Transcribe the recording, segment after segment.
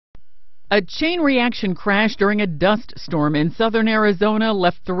A chain reaction crash during a dust storm in southern Arizona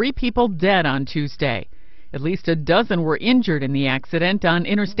left 3 people dead on Tuesday. At least a dozen were injured in the accident on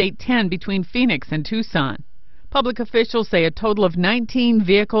Interstate 10 between Phoenix and Tucson. Public officials say a total of 19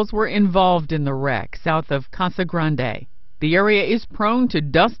 vehicles were involved in the wreck south of Casa Grande. The area is prone to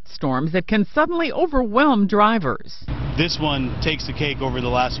dust storms that can suddenly overwhelm drivers. This one takes the cake over the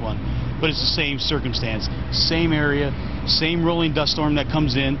last one, but it's the same circumstance, same area, same rolling dust storm that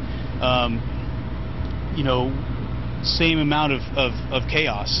comes in. Same amount of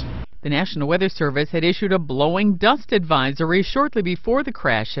chaos. The National Weather Service had issued a blowing dust advisory shortly before the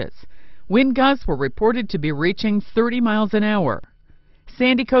crashes. Wind gusts were reported to be reaching 30 miles an hour.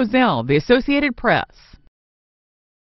 Sandy Kozel, The Associated Press.